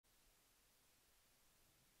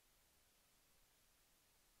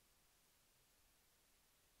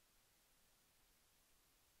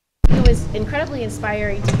was incredibly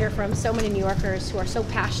inspiring to hear from so many New Yorkers who are so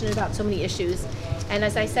passionate about so many issues. And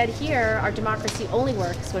as I said here, our democracy only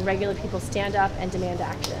works when regular people stand up and demand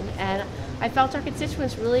action. And I felt our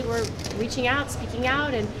constituents really were reaching out, speaking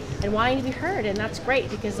out, and wanting to be heard. And that's great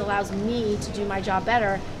because it allows me to do my job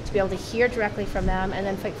better, to be able to hear directly from them and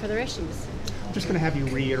then fight for their issues. I'm just going to have you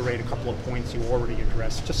reiterate a couple of points you already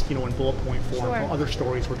addressed, just in bullet point form, Sure. for other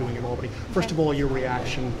stories we're doing in Albany. First of all, your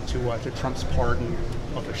reaction to Trump's pardon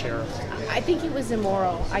of the sheriffs. I think it was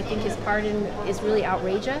immoral. I think his pardon is really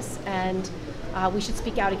outrageous, and we should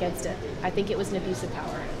speak out against it. I think it was an abuse of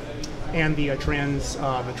power. And the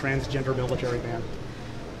transgender military ban.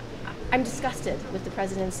 I'm disgusted with the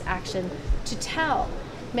president's action to tell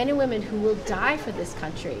men and women who will die for this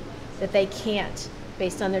country that they can't,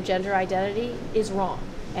 based on their gender identity, is wrong.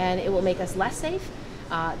 And it will make us less safe.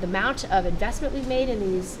 The amount of investment we've made in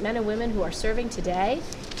these men and women who are serving today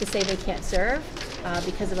to say they can't serve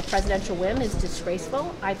because of a presidential whim is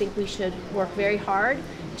disgraceful. I think we should work very hard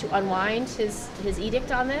to unwind his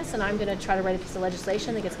edict on this, and I'm going to try to write a piece of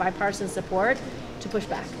legislation that gets bipartisan support to push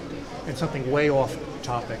back. And something way off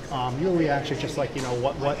topic, your reaction, just like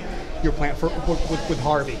what your plan for with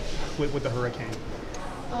Harvey, with the hurricane.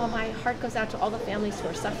 Oh, my heart goes out to all the families who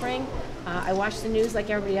are suffering. I watched the news like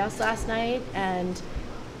everybody else last night, and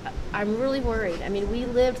I'm really worried. I mean, we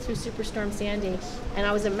lived through Superstorm Sandy, and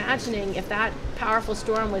I was imagining if that powerful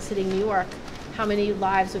storm was hitting New York, how many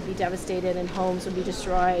lives would be devastated and homes would be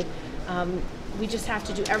destroyed. We just have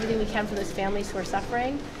to do everything we can for those families who are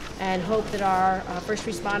suffering and hope that our first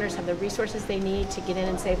responders have the resources they need to get in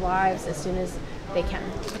and save lives as soon as they can.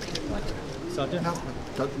 So,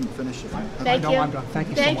 Doesn't finish it. Thank you. I'm done. Thank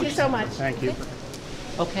you so much. Thank you so much. Thank you.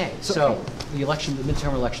 okay, so the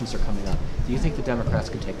midterm elections are coming up. Do you think the Democrats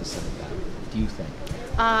can take the Senate back? Do you think?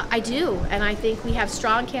 I do, and I think we have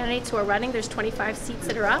strong candidates who are running. There's 25 seats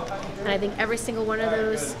that are up, and I think every single one of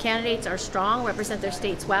those candidates are strong, represent their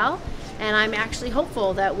states well, and I'm actually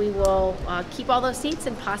hopeful that we will keep all those seats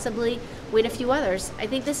and possibly win a few others. I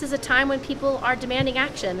think this is a time when people are demanding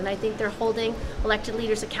action, and I think they're holding elected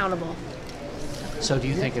leaders accountable. So do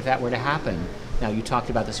you think if that were to happen, now you talked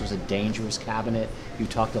about this was a dangerous cabinet, you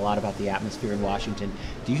talked a lot about the atmosphere in Washington,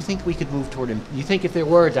 do you think we could move toward, do you think if there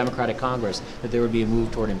were a Democratic Congress that there would be a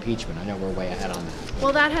move toward impeachment? I know we're way ahead on that.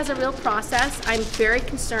 Well, that has a real process. I'm very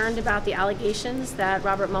concerned about the allegations that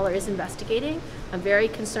Robert Mueller is investigating. I'm very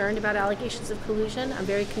concerned about allegations of collusion. I'm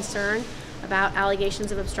very concerned about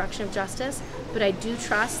allegations of obstruction of justice, but I do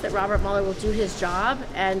trust that Robert Mueller will do his job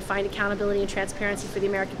and find accountability and transparency for the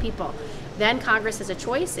American people. Then Congress has a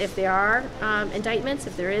choice. If there are indictments,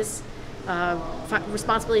 if there is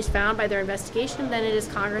responsibilities found by their investigation, then it is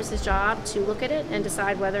Congress's job to look at it and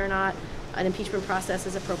decide whether or not an impeachment process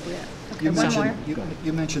is appropriate. Okay,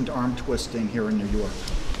 you mentioned arm twisting here in New York.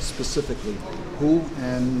 Specifically, who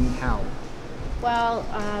and how? Well,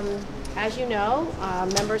 as you know,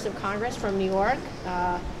 members of Congress from New York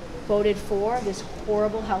voted for this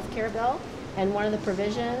horrible health care bill. And one of the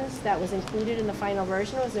provisions that was included in the final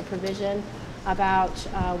version was a provision about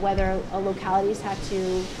whether localities had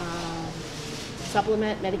to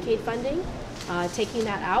supplement Medicaid funding. Taking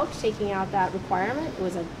out that requirement, it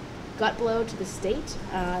was a gut blow to the state.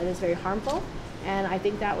 It is very harmful. And I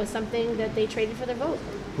think that was something that they traded for their vote.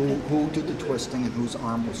 Who did the twisting and whose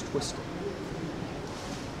arm was twisted?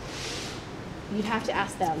 You'd have to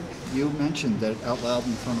ask them. You mentioned that out loud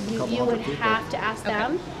in front of a couple other people. You would have to ask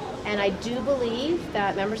them. And I do believe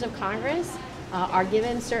that members of Congress are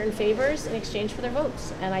given certain favors in exchange for their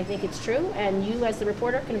votes. And I think it's true. And you, as the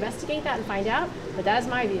reporter, can investigate that and find out. But that is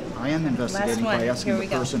my view. I am investigating by asking the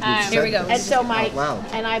person who said Here we go. And so out loud.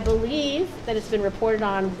 and I believe that it's been reported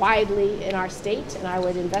on widely in our state. And I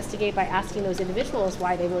would investigate by asking those individuals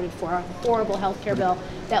why they voted for a horrible health care bill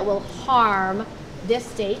that will harm this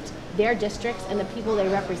state, their districts, and the people they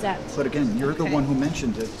represent. But again, you're the one who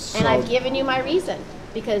mentioned it. So And I've given you my reason.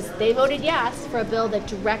 Because they voted yes for a bill that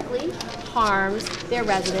directly harms their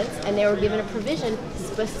residents, and they were given a provision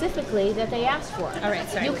specifically that they asked for. All right,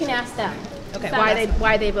 sorry. You can ask them Okay.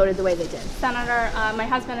 why they voted the way they did. Senator, my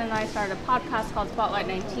husband and I started a podcast called Spotlight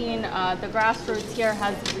 19. The grassroots here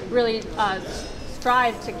has really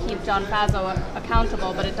strived to keep John Faso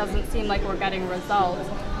accountable, but it doesn't seem like we're getting results.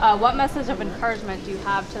 What message of encouragement do you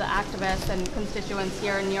have to the activists and constituents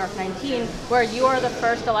here in New York 19, where you are the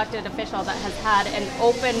first elected official that has had an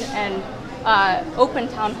open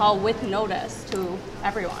town hall with notice to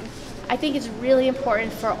everyone? I think it's really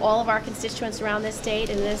important for all of our constituents around this state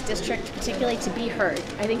and this district particularly to be heard.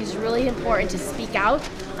 I think it's really important to speak out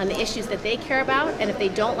on the issues that they care about, and if they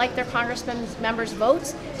don't like their congressmen members'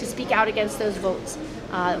 votes, to speak out against those votes.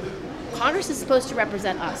 Congress is supposed to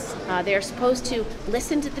represent us. They are supposed to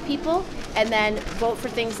listen to the people and then vote for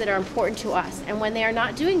things that are important to us. And when they are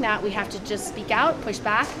not doing that, we have to just speak out, push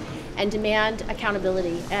back, and demand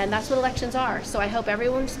accountability. And that's what elections are. So I hope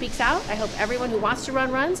everyone speaks out. I hope everyone who wants to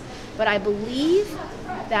run runs. But I believe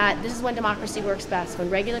that this is when democracy works best, when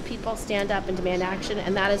regular people stand up and demand action,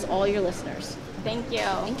 and that is all your listeners. Thank you.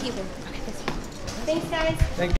 Thank you. Okay, thanks guys.